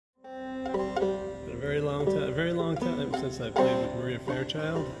very long time since I played with Maria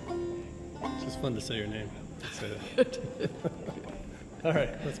Fairchild. It's just fun to say your name. All right,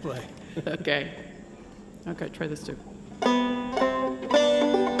 let's play. Okay. Okay, try this too.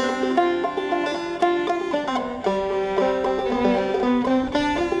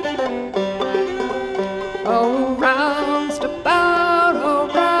 Oh, roustabout,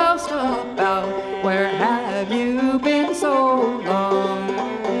 where have you been so long?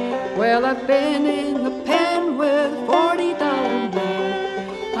 Well, I've been in the pen with $40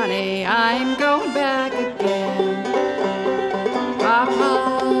 man. Honey, I'm going back again. Hop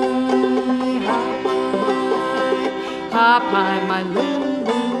high, hop high, hop high, my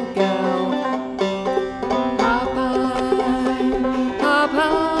little gal. Hop high, hop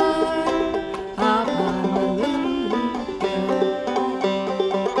high, hop high, my little gal.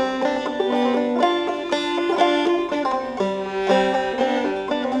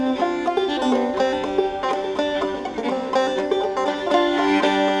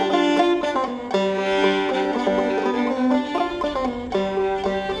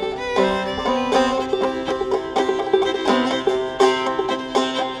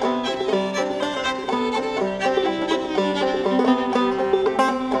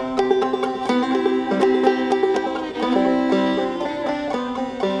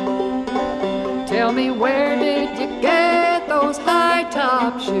 Tell me, where did you get those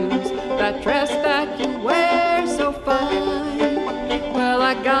high-top shoes? That dress that you wear so fine? Well,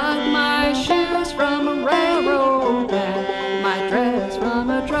 I got my shoes from a railroad man, my dress from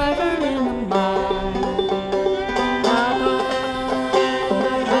a driver in the mine. Hop high,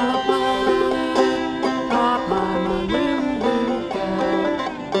 hop high, hop high, my little gal.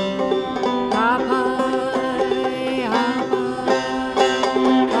 Hop high, hop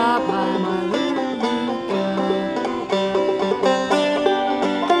high, hop high, my little.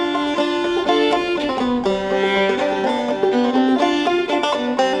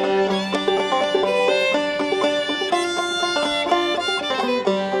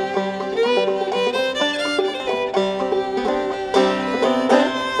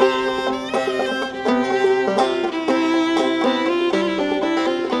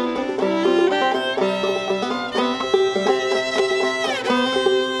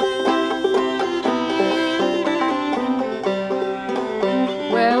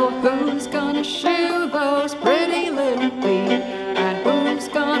 Who's gonna shoe those pretty little feet? And who's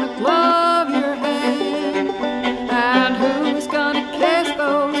gonna glove your hand? And who's gonna kiss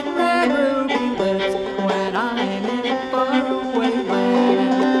those red ruby lips when I'm in a faraway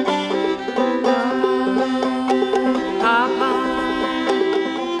land? Hop high,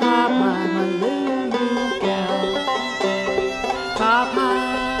 hop high, my little gal. Hop high,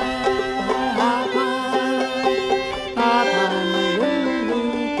 hop high, hop high, my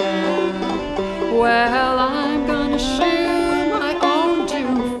little gal. Well, I'm gonna shoe my own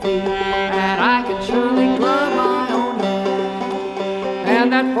 2 feet, and I can surely glove my own hand.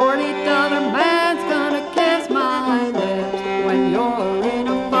 And that $40 man's gonna kiss my lips when you're in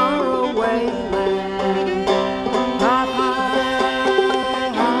a faraway land. Hop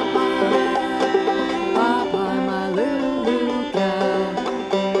high, hop high, hop high, my little gal.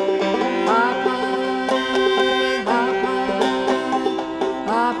 Hop high, hop high,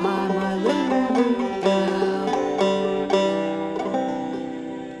 hop high, my little gal.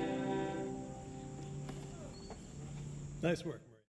 Nice work.